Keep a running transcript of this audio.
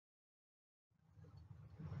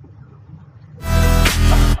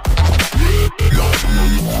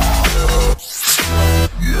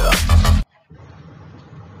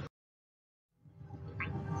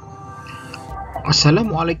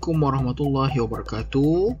Assalamualaikum warahmatullahi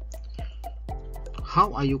wabarakatuh.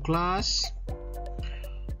 How are you, class?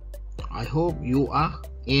 I hope you are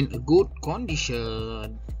in a good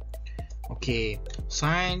condition. Okay,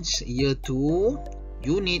 Science Year 2,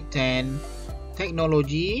 Unit 10,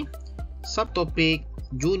 Technology, Subtopic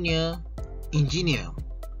Junior Engineer.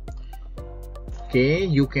 Okay,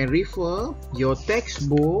 you can refer your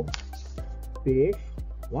textbook, page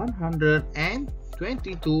 122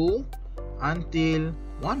 until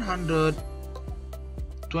 125.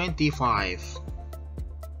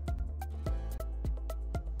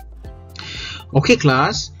 Okay,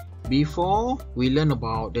 class, before we learn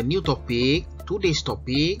about the new topic, today's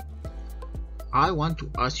topic, I want to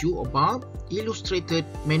ask you about illustrated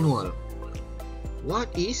manual. What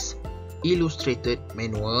is illustrated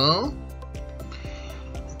manual?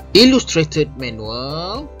 Illustrated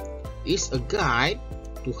manual is a guide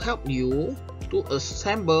to help you to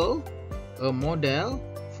assemble a model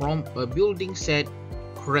from a building set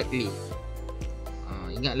correctly.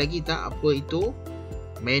 Ingat lagi tak apa itu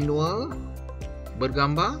manual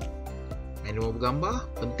bergambar? Manual bergambar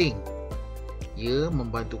penting. Ia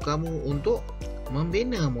membantu kamu untuk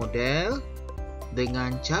membina model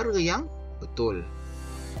dengan cara yang betul.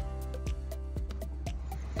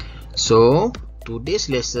 So, today's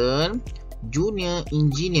lesson, Junior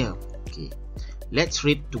Engineer. Okay, let's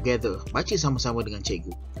read together. Baca sama-sama dengan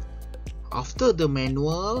cikgu. After the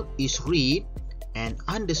manual is read and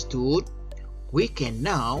understood, we can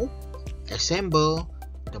now assemble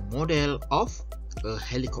the model of a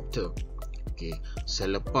helicopter. Okay,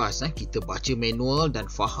 selepas kita baca manual dan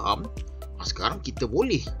faham, sekarang kita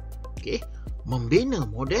boleh membina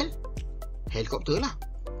model helikopter lah.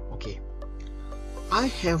 Okay, I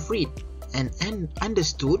have read and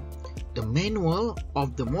understood the manual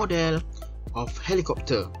of the model of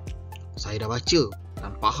helicopter. Saya dah baca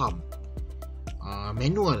dan faham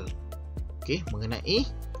manual mengenai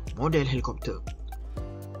model helikopter.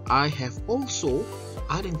 I have also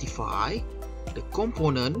identified the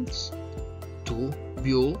components to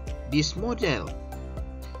build this model.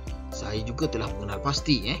 Saya juga telah mengenal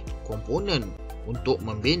pasti komponen untuk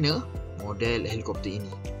membina model helikopter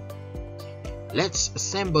ini. Let's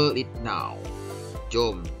assemble it now.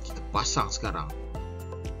 Jom kita pasang sekarang.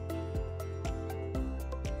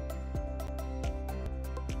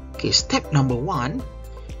 Okay, step number 1,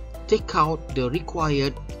 take out the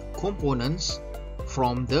required components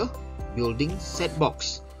from the building set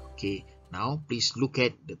box. Okay, now please look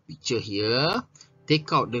at the picture here.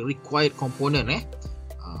 Take out the required component.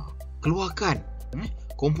 Keluarkan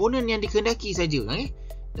komponen yang dikehendaki saja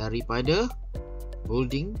daripada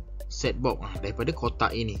building set box, daripada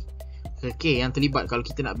kotak ini. Okay, yang terlibat. Kalau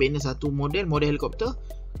kita nak bina satu model helikopter,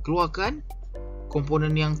 keluarkan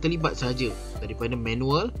komponen yang terlibat saja daripada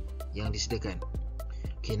manual yang disediakan.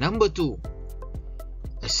 Okay, number 2,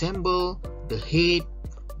 assemble the head,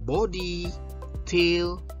 body,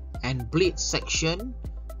 tail and blade section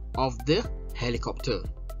of the helicopter.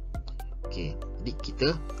 Okay, jadi kita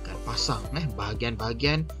akan pasang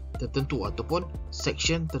bahagian-bahagian tertentu ataupun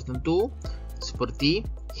section tertentu seperti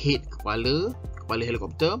head, kepala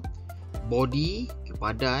helikopter, body,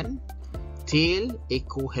 badan, tail,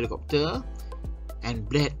 ekor helikopter and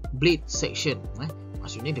blade section,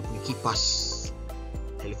 maksudnya dia punya kipas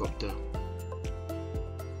helikopter.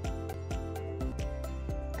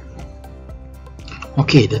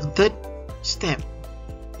 Okay, the third step,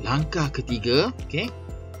 langkah ketiga,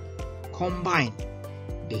 combine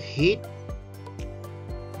the head,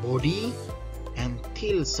 body and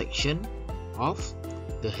tail section of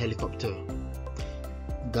the helicopter.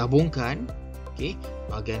 Gabungkan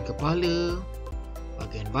bahagian kepala,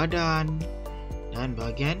 bahagian badan dan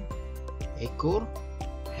bahagian ekor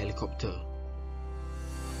helikopter.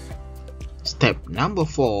 Step number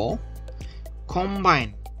 4,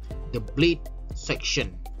 combine the blade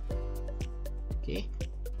section.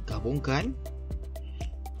 Gabungkan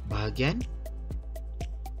bahagian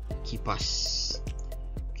kipas.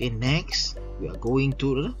 Next we are going to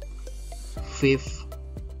the 5th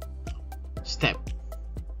step,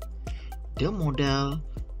 the model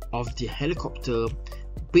of the helicopter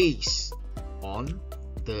based on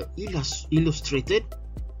the illustrated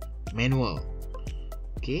manual.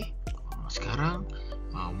 Sekarang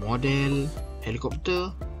model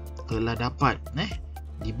helikopter telah dapat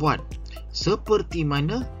dibuat seperti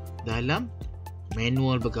mana dalam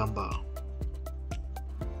manual bergambar.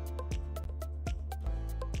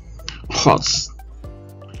 HOTS,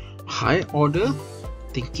 high order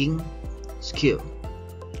thinking skill.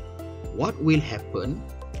 What will happen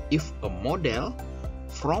if a model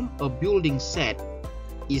from a building set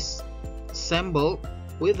is assembled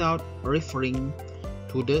without referring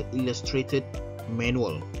to the illustrated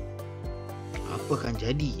manual. Apa akan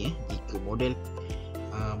jadi jika model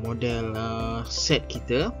set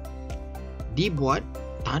kita dibuat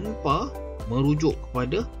tanpa merujuk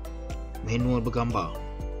kepada manual bergambar?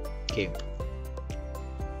 Okay.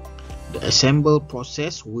 The assemble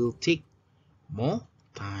process will take more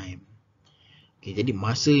time. Okay, jadi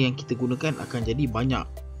masa yang kita gunakan akan jadi banyak.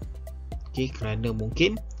 Okay, kerana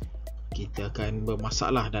mungkin kita akan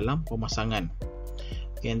bermasalah dalam pemasangan.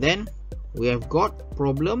 Okay, and then we have got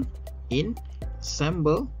problem in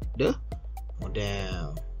assemble the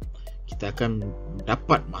model. Kita akan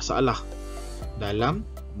dapat masalah dalam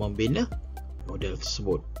membina model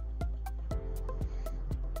tersebut.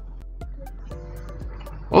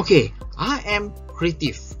 Okay, I am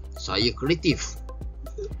creative. Saya kreatif.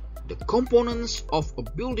 The components of a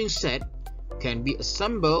building set can be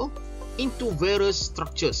assembled into various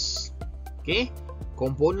structures. Okay,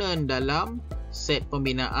 komponen dalam set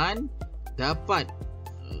pembinaan dapat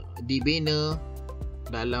dibina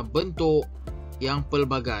dalam bentuk yang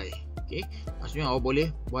pelbagai. Okay, maksudnya awak boleh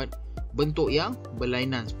buat bentuk yang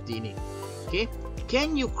berlainan seperti ini. Okay,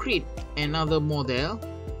 can you create another model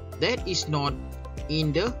that is not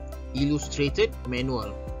in the illustrated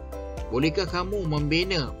manual? Bolehkah kamu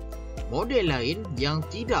membina model lain yang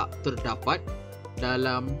tidak terdapat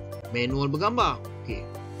dalam manual bergambar? Okay.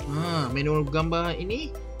 Manual bergambar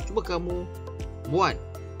ini cuba kamu buat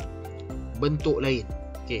bentuk lain.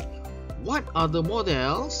 Okay. What other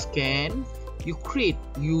models can you create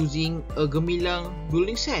using a gemilang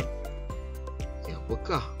building set? Okay,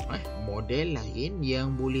 apakah model lain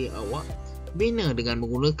yang boleh awak bina dengan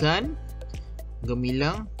menggunakan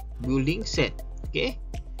gemilang building set? Okay.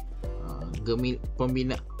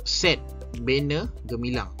 Pembina set bina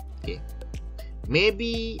gemilang. Okay.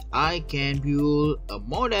 Maybe I can build a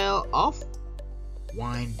model of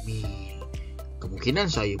windmill. Kemungkinan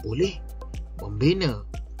saya boleh membina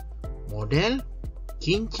model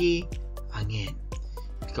kincir angin.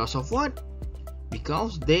 Because of what?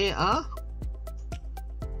 Because there are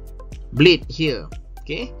blade here.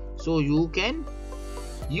 Okay, so you can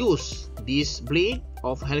use this blade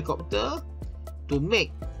of helicopter to make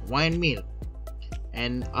windmill.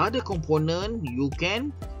 And other component, you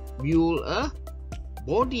can build a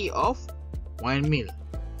body of windmill.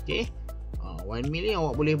 Okay, windmill ni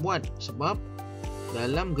awak boleh buat sebab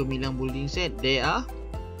dalam gemilang building set there are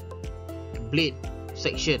blade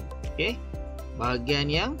section. Okay, bahagian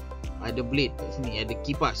yang ada blade kat sini, ada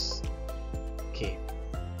kipas. Okay,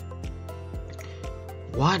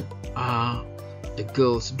 what are the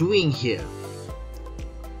girls doing here?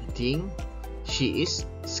 I think she is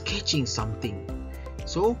sketching something.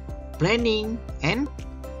 So, planning and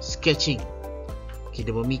sketching.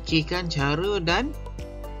 Kita memikirkan cara dan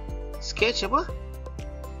sketch apa?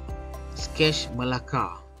 Sketch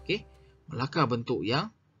melakar. Okay, melakar bentuk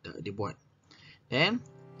yang dah dibuat. Then,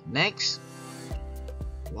 next,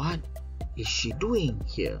 what is she doing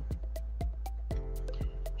here?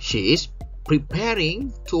 She is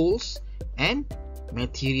preparing tools and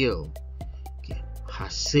material. Okay,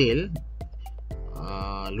 hasil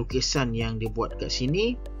lukisan yang dibuat kat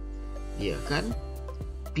sini, dia akan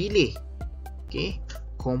pilih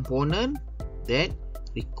komponen that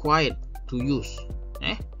required to use.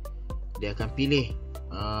 Dia akan pilih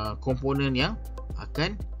komponen yang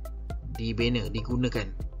akan digunakan.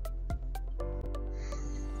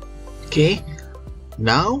 Okay,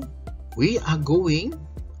 now we are going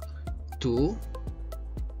to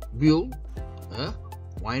build a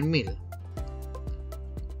windmill.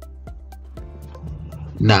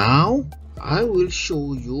 Now I will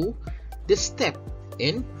show you the step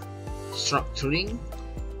in structuring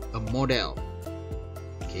a model.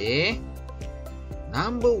 Okay,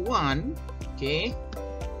 number 1. Okay,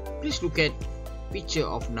 please look at picture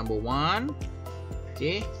of number 1.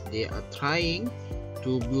 Okay, they are trying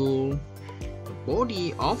to build the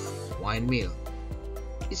body of windmill.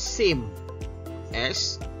 It's same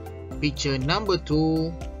as picture number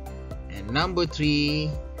 2 and number 3.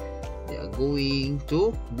 They are going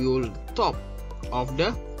to build the top of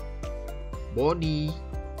the body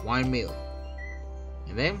windmill.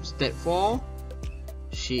 And then step 4,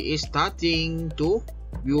 she is starting to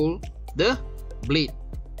build the blade.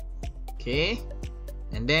 Okay,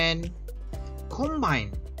 and then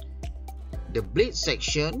combine the blade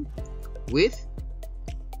section with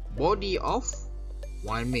body of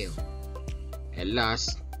windmill. And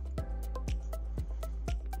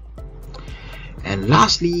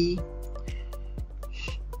lastly,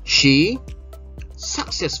 she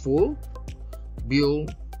successful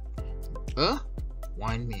build a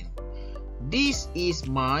windmill. This is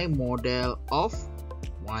my model of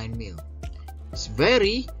windmill. It's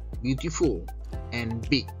very beautiful and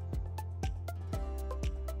big.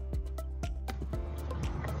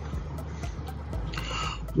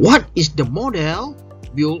 What is the model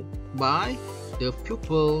built by the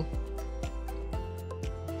pupil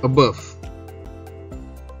above?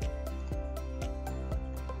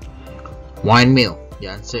 Windmill.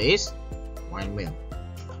 The answer is windmill.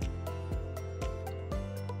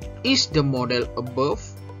 Is the model above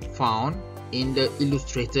found in the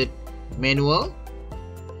illustrated manual?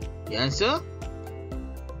 The answer?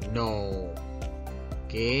 No.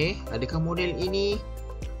 Okay, adakah model ini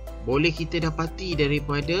boleh kita dapati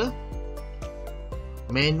daripada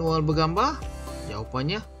manual bergambar?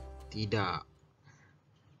 Jawapannya tidak.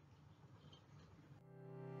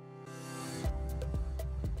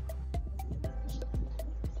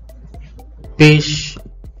 Page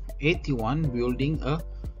 81, building a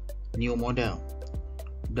new model.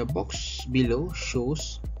 The box below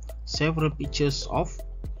shows several pictures of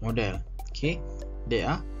model. Okay, there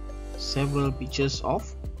are several pictures of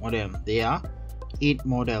model. There are 8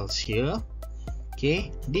 models here.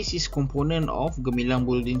 Okay, this is component of Gemilang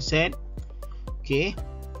building set. Okay,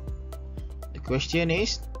 the question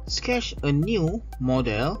is, sketch a new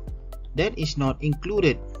model that is not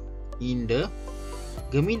included in the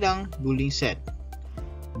Gemilang building set.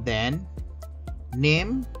 Then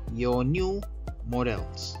name your new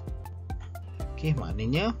models. Okay,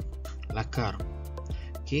 maknanya lakar.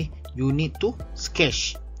 Okay, you need to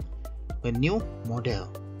sketch a new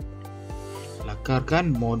model.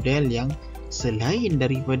 Lakarkan model yang selain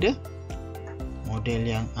daripada model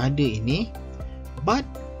yang ada ini, but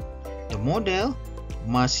the model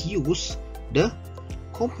must use the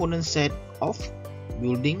component set of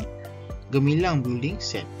Gemilang building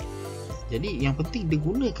set. Jadi yang penting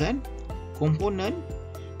digunakan komponen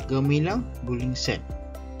Gemilang building set.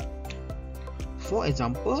 For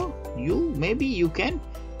example, maybe you can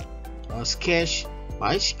sketch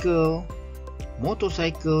bicycle,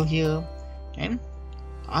 motorcycle here, and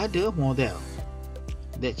other model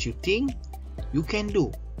that you think you can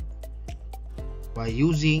do by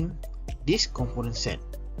using this component set.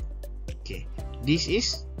 Okay, this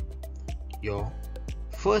is your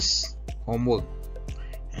first homework.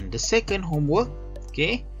 And the second homework,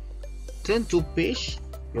 okay, turn to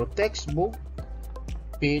your textbook,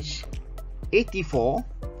 page 84.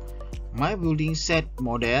 My building set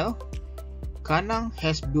model. Kanang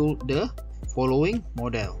has built the following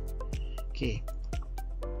model. Okay,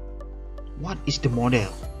 what is the model?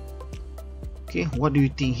 Okay, what do you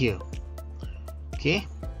think here? Okay,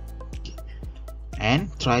 and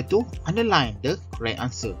try to underline the correct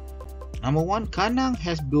answer. Number 1, Kanang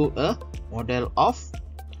has built a model of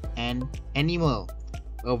an animal,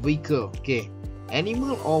 a vehicle. Okay,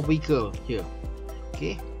 animal or vehicle here.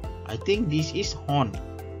 Okay, I think this is horn.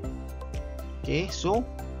 Okay, so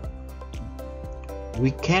we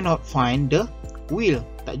cannot find the wheel.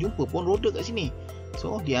 Tak jumpa pun roda kat sini.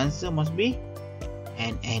 So the answer must be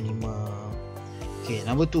an animal. Okay,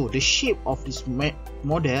 number 2, the shape of this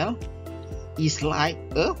model is like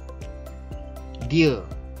a deer,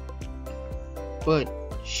 bird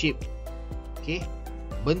shape. Okay,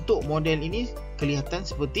 bentuk model ini kelihatan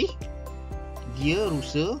seperti deer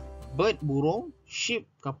rusa, bird burung, ship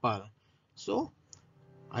kapal. So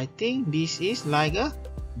I think this is like a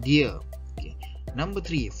deer. Okay. Number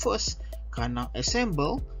 3, first Kanang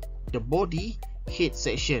assemble the body head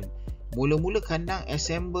section. Mula-mula Kanang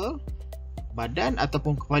assemble badan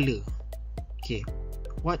ataupun kepala. Okay,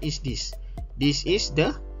 what is this? This is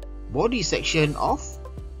the body section of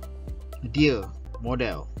deer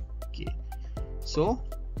model. Okay, so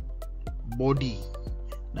body.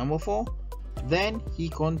 Number 4, then he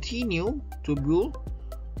continue to build,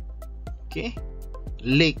 okay,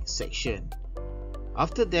 leg section.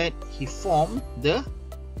 After that, he formed the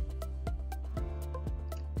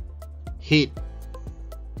head.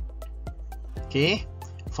 Okay,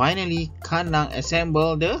 finally Kanang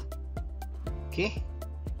assemble the, okay,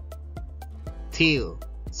 tail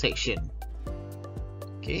section.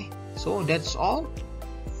 Okay, so that's all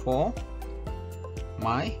for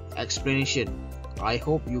my explanation. I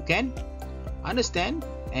hope you can understand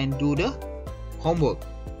and do the homework.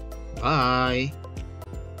 Bye.